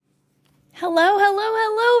Hello,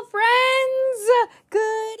 friends.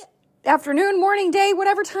 Good afternoon, morning, day,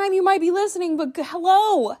 whatever time you might be listening, but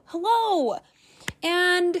hello.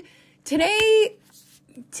 And today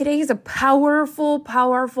is a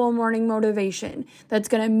powerful morning motivation that's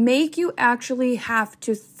going to make you actually have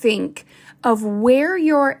to think of where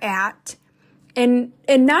you're at and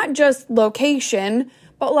not just location,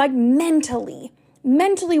 but like mentally,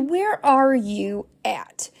 where are you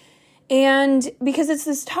at? And because it's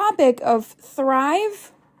this topic of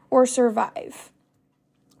thrive or survive.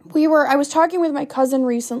 I was talking with my cousin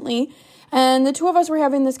recently, and the two of us were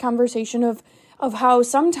having this conversation of how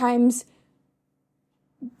sometimes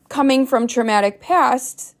coming from traumatic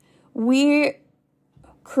pasts, we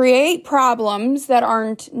create problems that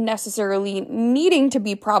aren't necessarily needing to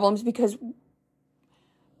be problems because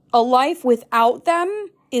a life without them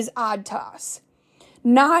is odd to us.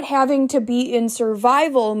 Not having to be in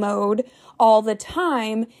survival mode all the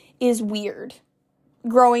time is weird.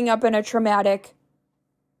 Growing up in a traumatic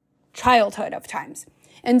childhood of times.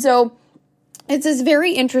 And so it's this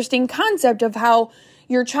very interesting concept of how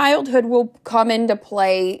your childhood will come into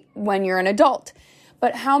play when you're an adult.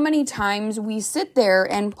 But how many times we sit there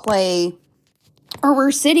and play, or we're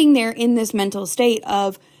sitting there in this mental state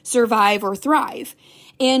of survive or thrive.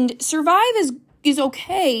 And survive is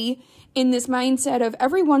okay in this mindset of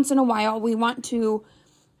every once in a while we want to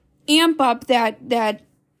amp up that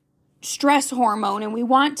stress hormone, and we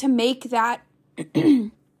want to make that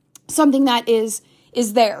something that is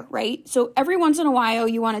there, right? So every once in a while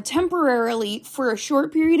you want to temporarily, for a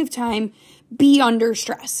short period of time, be under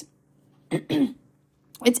stress.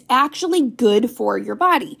 It's actually good for your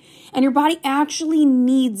body, and your body actually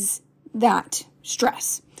needs that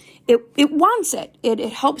stress. It wants it. It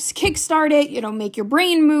helps kickstart it, make your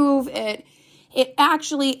brain move. It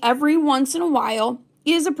actually, every once in a while,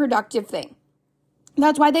 is a productive thing.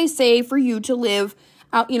 That's why they say for you to live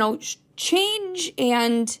out, change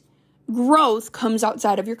and growth comes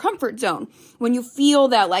outside of your comfort zone. When you feel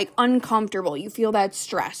that uncomfortable, you feel that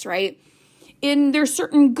stress, right? And there's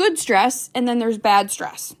certain good stress and then there's bad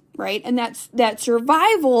stress, right? And that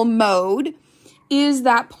survival mode is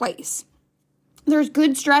that place. There's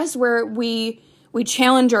good stress where we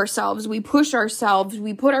challenge ourselves, we push ourselves,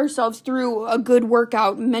 we put ourselves through a good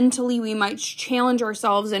workout. Mentally, we might challenge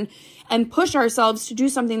ourselves and push ourselves to do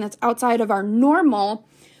something that's outside of our normal,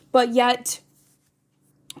 but yet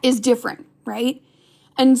is different, right?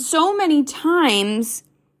 And so many times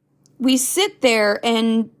we sit there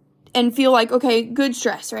and feel like, okay, good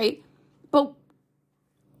stress, right? But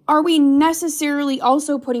are we necessarily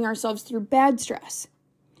also putting ourselves through bad stress?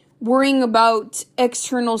 Worrying about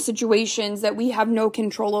external situations that we have no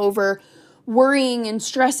control over, worrying and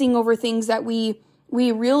stressing over things that we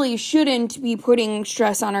really shouldn't be putting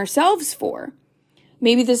stress on ourselves for.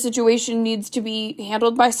 Maybe the situation needs to be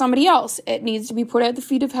handled by somebody else. It needs to be put at the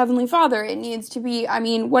feet of Heavenly Father. It needs to be,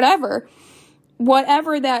 whatever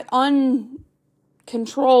that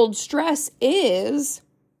uncontrolled stress is,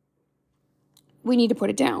 we need to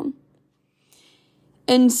put it down.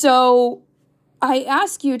 And so I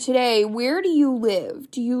ask you today, where do you live?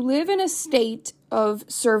 Do you live in a state of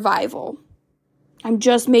survival? I'm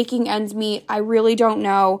just making ends meet. I really don't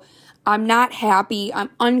know. I'm not happy. I'm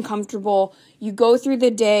uncomfortable. You go through the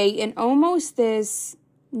day in almost this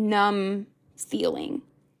numb feeling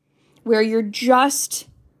where you're just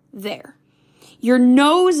there. Your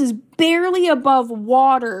nose is barely above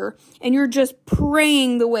water and you're just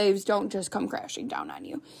praying the waves don't just come crashing down on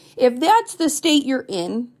you. If that's the state you're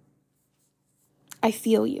in, I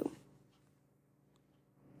feel you.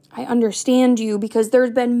 I understand you, because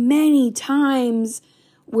there's been many times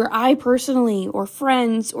where I personally, or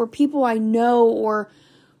friends, or people I know, or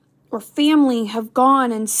family have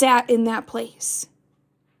gone and sat in that place.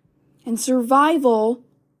 And survival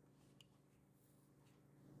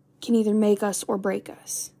can either make us or break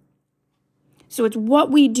us. So it's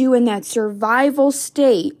what we do in that survival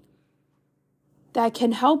state that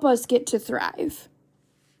can help us get to thrive.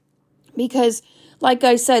 Because, like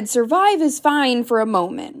I said, survive is fine for a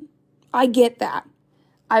moment. I get that.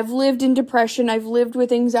 I've lived in depression. I've lived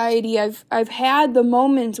with anxiety. I've had the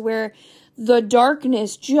moments where the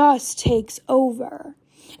darkness just takes over.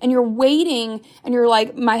 And you're waiting and you're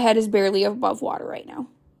like, my head is barely above water right now.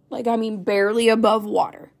 Barely above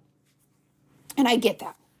water. And I get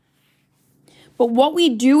that. But what we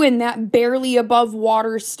do in that barely above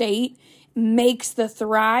water state makes the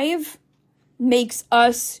thrive, makes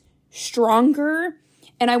us stronger,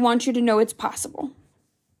 and I want you to know it's possible.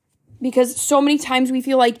 Because so many times we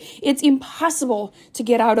feel like it's impossible to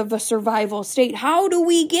get out of a survival state. How do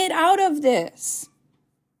we get out of this?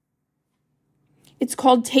 It's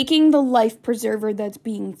called taking the life preserver that's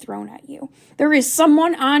being thrown at you. There is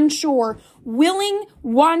someone on shore willing,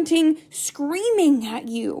 wanting, screaming at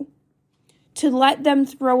you to let them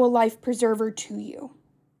throw a life preserver to you.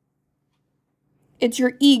 It's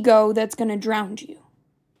your ego that's going to drown you.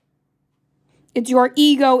 It's your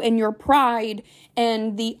ego and your pride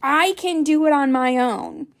and the I can do it on my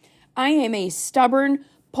own. I am a stubborn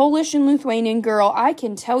Polish and Lithuanian girl. I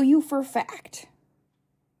can tell you for a fact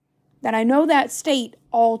that I know that state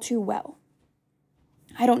all too well.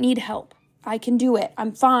 I don't need help. I can do it.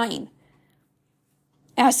 I'm fine.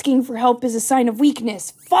 Asking for help is a sign of weakness.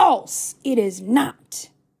 False. It is not.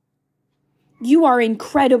 You are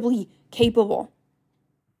incredibly capable.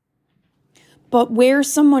 But where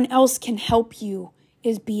someone else can help you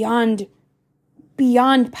is beyond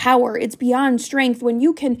power. It's beyond strength. When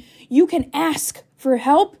you can ask for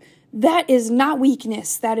help, that is not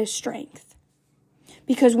weakness. That is strength.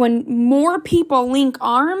 Because when more people link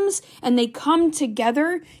arms and they come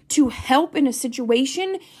together to help in a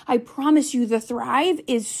situation, I promise you the thrive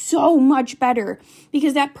is so much better.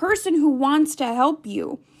 Because that person who wants to help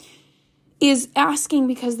you is asking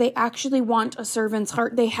because they actually want a servant's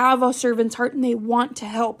heart. They have a servant's heart and they want to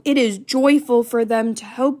help. It is joyful for them to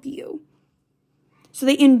help you. So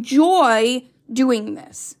they enjoy doing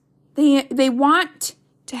this. They want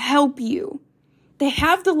to help you. They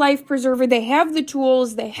have the life preserver, they have the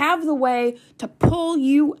tools, they have the way to pull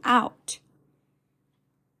you out.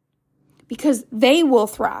 Because they will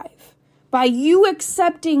thrive. By you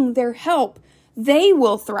accepting their help, they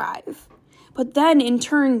will thrive. But then in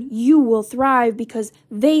turn, you will thrive because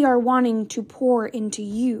they are wanting to pour into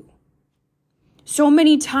you. So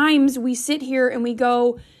many times we sit here and we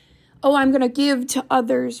go, oh, I'm going to give to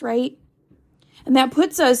others, right? And that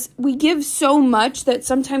puts us, we give so much that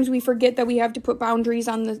sometimes we forget that we have to put boundaries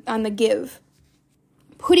on the give.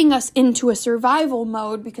 Putting us into a survival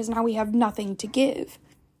mode because now we have nothing to give.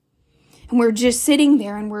 And we're just sitting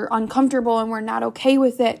there and we're uncomfortable and we're not okay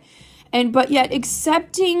with it. But yet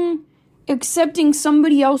accepting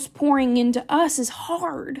somebody else pouring into us is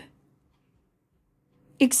hard.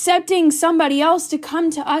 Accepting somebody else to come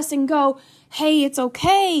to us and go, hey, it's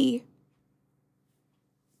okay.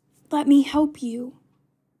 Let me help you.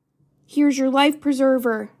 Here's your life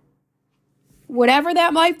preserver. Whatever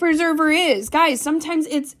that life preserver is. Guys, sometimes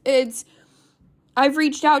it's I've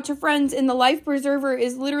reached out to friends and the life preserver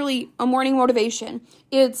is literally a morning motivation.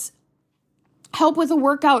 It's help with a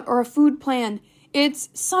workout or a food plan. It's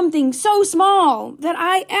something so small that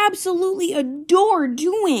I absolutely adore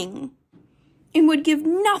doing and would give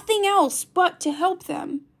nothing else but to help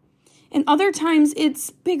them. And other times it's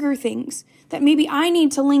bigger things that maybe I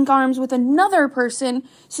need to link arms with another person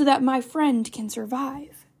so that my friend can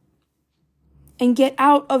survive and get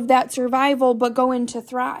out of that survival but go into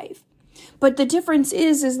thrive. But the difference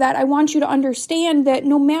is that I want you to understand that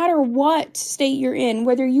no matter what state you're in,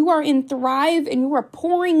 whether you are in thrive and you are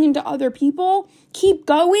pouring into other people, keep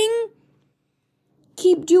going.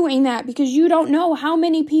 Keep doing that because you don't know how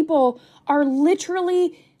many people are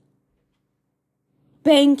literally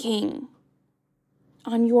banking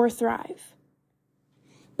on your thrive.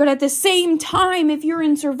 But at the same time, if you're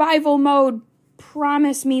in survival mode,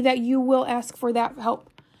 promise me that you will ask for that help.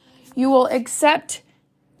 You will accept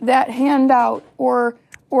that handout or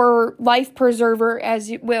life preserver as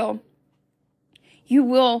it will. You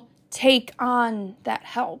will take on that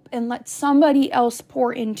help and let somebody else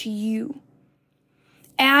pour into you.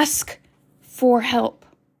 Ask for help.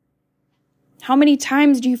 How many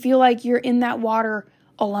times do you feel like you're in that water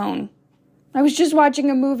alone? I was just watching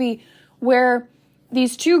a movie where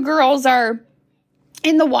these two girls are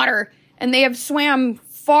in the water and they have swam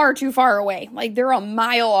far too far away. Like they're a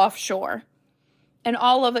mile offshore. And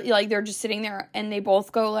all of it, like they're just sitting there and they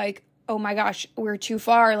both go like, oh my gosh, we're too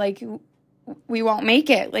far. Like we won't make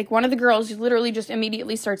it. Like one of the girls literally just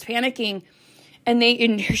immediately starts panicking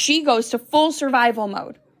and she goes to full survival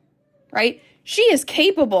mode, right? She is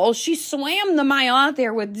capable. She swam the mile out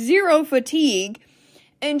there with zero fatigue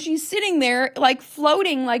and she's sitting there like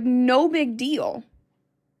floating like no big deal.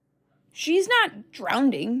 She's not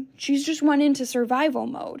drowning. She's just went into survival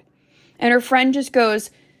mode. And her friend just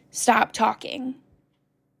goes, stop talking.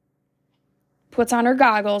 Puts on her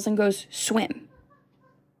goggles and goes, swim.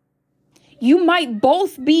 You might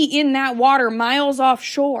both be in that water miles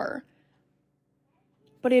offshore.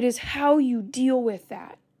 But it is how you deal with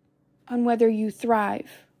that on whether you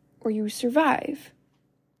thrive or you survive.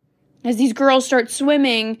 As these girls start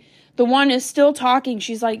swimming, the one is still talking.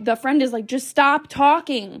 She's like, the friend is like, just stop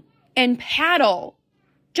talking and paddle.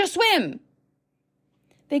 Just swim.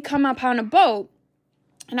 They come up on a boat.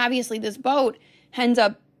 And obviously this boat ends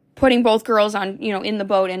up putting both girls on, in the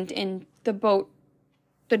boat, and the boat,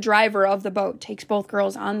 the driver of the boat takes both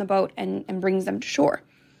girls on the boat and brings them to shore.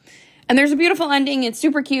 And there's a beautiful ending. It's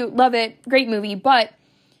super cute. Love it. Great movie. But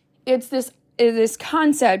it's this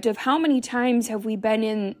concept of how many times have we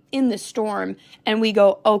been in the storm and we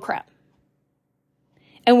go, oh crap.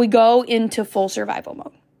 And we go into full survival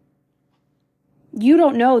mode. You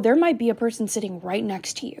don't know. There might be a person sitting right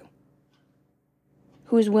next to you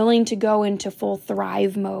who is willing to go into full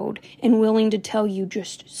thrive mode and willing to tell you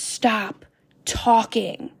just stop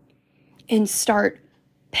talking and start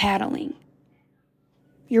paddling.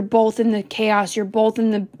 You're both in the chaos. You're both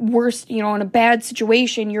in the worst, in a bad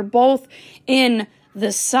situation. You're both in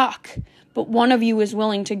the suck. But one of you is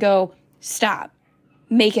willing to go, stop,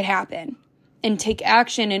 make it happen, and take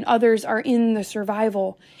action. And others are in the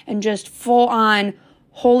survival and just full on,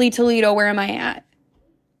 holy Toledo, where am I at?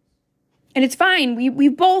 And it's fine.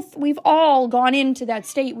 We've all gone into that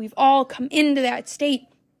state. We've all come into that state.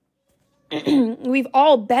 We've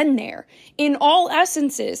all been there. In all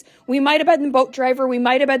essences, we might have been the boat driver, we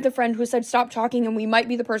might have been the friend who said stop talking, and we might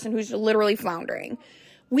be the person who's literally floundering.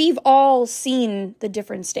 We've all seen the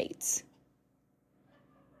different states.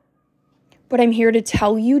 But I'm here to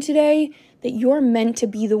tell you today that you're meant to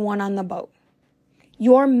be the one on the boat.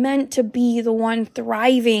 You're meant to be the one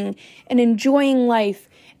thriving and enjoying life,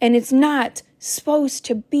 and it's not supposed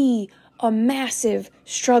to be a massive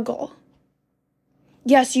struggle.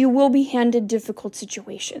 Yes, you will be handed difficult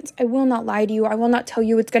situations. I will not lie to you. I will not tell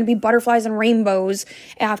you it's going to be butterflies and rainbows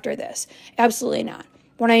after this. Absolutely not.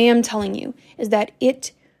 What I am telling you is that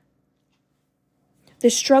the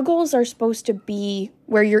struggles are supposed to be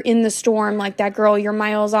where you're in the storm, like that girl, you're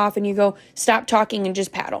miles off and you go, stop talking and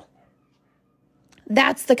just paddle.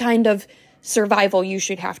 That's the kind of survival you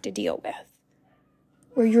should have to deal with.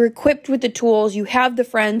 Where you're equipped with the tools, you have the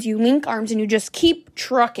friends, you link arms and you just keep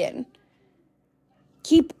trucking.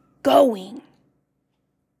 Keep going.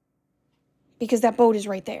 Because that boat is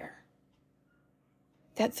right there.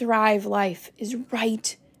 That thrive life is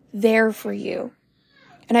right there for you.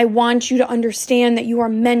 And I want you to understand that you are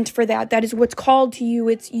meant for that. That is what's called to you.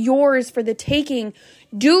 It's yours for the taking.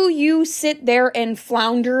 Do you sit there and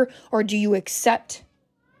flounder, or do you accept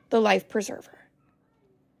the life preserver?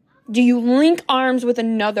 Do you link arms with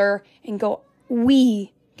another and go,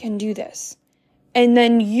 we can do this? And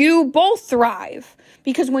then you both thrive.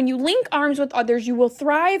 Because when you link arms with others, you will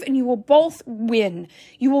thrive and you will both win.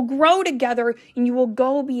 You will grow together and you will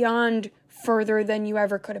go beyond further than you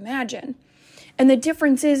ever could imagine. And the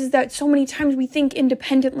difference is that so many times we think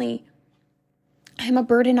independently. I'm a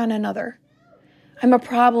burden on another. I'm a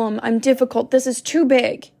problem. I'm difficult. This is too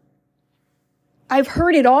big. I've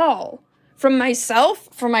heard it all. From myself,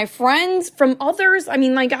 from my friends, from others. I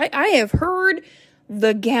mean, I have heard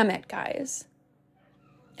the gamut, guys.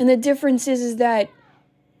 And the difference is that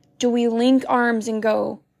do we link arms and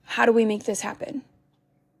go, how do we make this happen?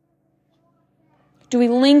 Do we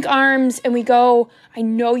link arms and we go, I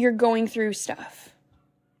know you're going through stuff?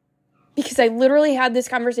 Because I literally had this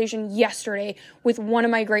conversation yesterday with one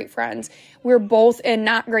of my great friends. We're both in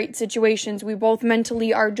not great situations. We both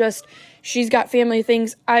mentally are just, she's got family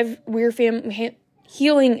things. We're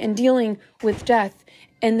healing and dealing with death.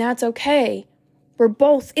 And that's okay. We're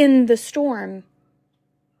both in the storm.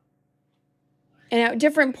 And at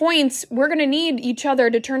different points, we're going to need each other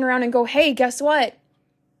to turn around and go, hey, guess what?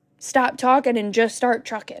 Stop talking and just start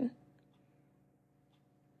trucking.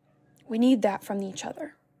 We need that from each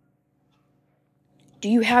other. Do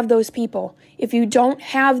you have those people? If you don't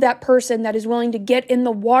have that person that is willing to get in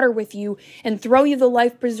the water with you and throw you the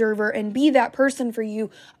life preserver and be that person for you,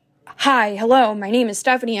 hi, hello, my name is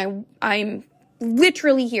Stephanie. I'm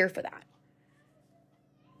literally here for that.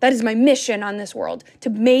 That is my mission on this world, to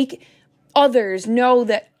make others know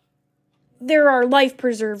that there are life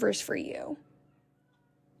preservers for you.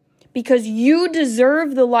 Because you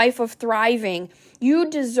deserve the life of thriving. You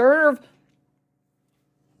deserve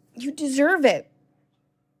it.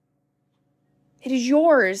 It is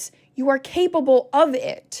yours. You are capable of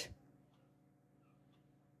it.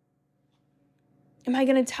 Am I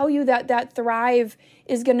going to tell you that thrive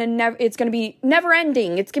is going to it's going to be never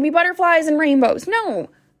ending? It's going to be butterflies and rainbows? No.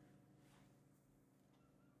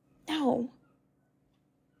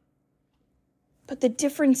 But the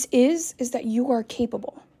difference is that you are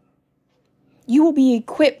capable. You will be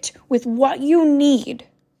equipped with what you need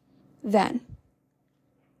then.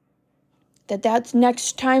 That's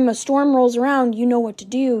next time a storm rolls around, you know what to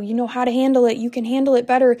do. You know how to handle it. You can handle it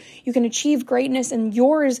better. You can achieve greatness, and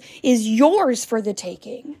yours is yours for the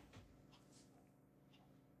taking.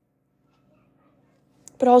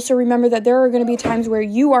 But also remember that there are going to be times where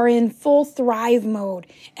you are in full thrive mode.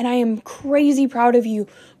 And I am crazy proud of you.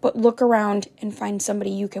 But look around and find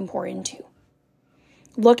somebody you can pour into.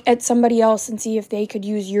 Look at somebody else and see if they could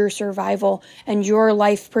use your survival and your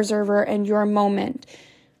life preserver and your moment.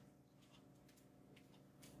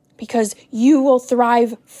 Because you will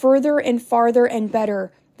thrive further and farther and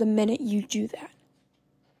better the minute you do that.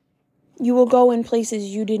 You will go in places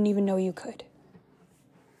you didn't even know you could.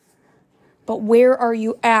 But where are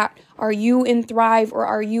you at? Are you in thrive or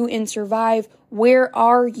are you in survive? Where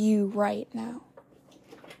are you right now?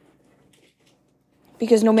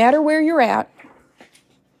 Because no matter where you're at,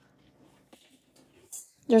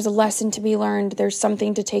 there's a lesson to be learned. There's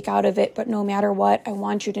something to take out of it. But no matter what, I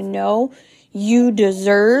want you to know you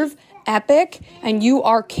deserve epic and you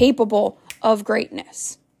are capable of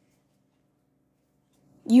greatness.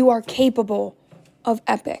 You are capable of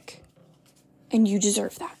epic and you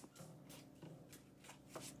deserve that.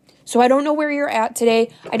 So I don't know where you're at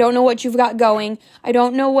today. I don't know what you've got going. I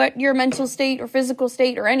don't know what your mental state or physical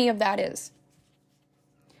state or any of that is.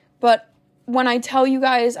 But when I tell you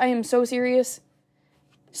guys, I am so serious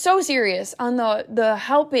on the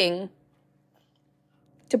helping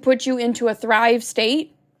to put you into a thrive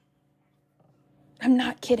state. I'm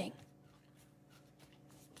not kidding.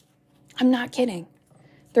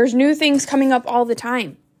 There's new things coming up all the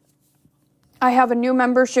time. I have a new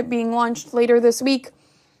membership being launched later this week.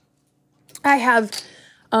 I have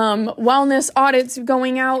wellness audits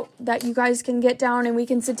going out that you guys can get down and we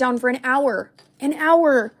can sit down for an hour. And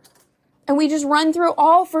we just run through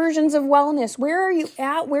all versions of wellness. Where are you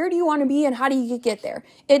at? Where do you want to be? And how do you get there?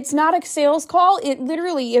 It's not a sales call. It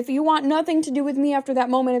literally, if you want nothing to do with me after that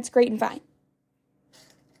moment, it's great and fine.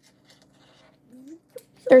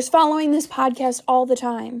 There's following this podcast all the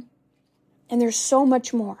time. And there's so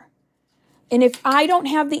much more. And if I don't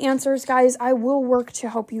have the answers, guys, I will work to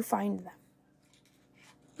help you find them.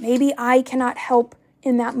 Maybe I cannot help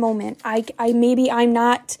in that moment. Maybe I'm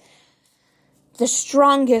not the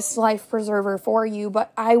strongest life preserver for you,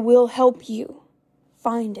 but I will help you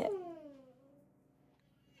find it.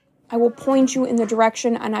 I will point you in the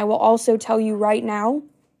direction, and I will also tell you right now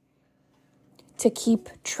to keep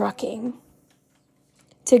trucking,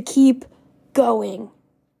 to keep going.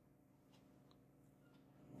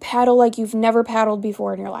 Paddle like you've never paddled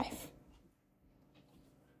before in your life.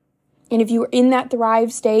 And if you're in that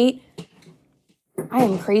thrive state, I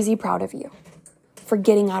am crazy proud of you for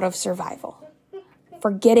getting out of survival,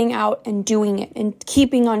 for getting out and doing it and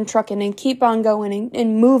keeping on trucking and keep on going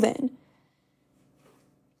and moving.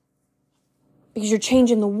 Because you're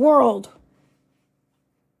changing the world.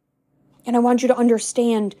 And I want you to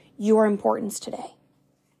understand your importance today.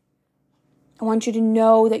 I want you to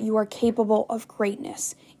know that you are capable of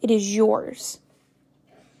greatness. It is yours.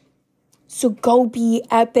 So go be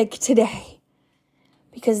epic today.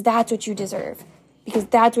 Because that's what you deserve. Because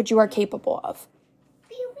that's what you are capable of.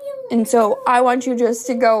 And so I want you just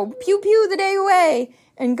to go pew pew the day away.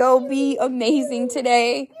 And go be amazing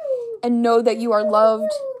today. And know that you are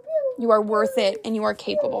loved. You are worth it. And you are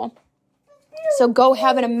capable. So go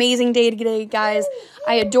have an amazing day today, guys.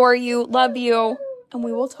 I adore you. Love you. And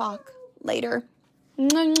we will talk later.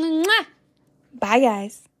 Bye,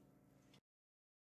 guys.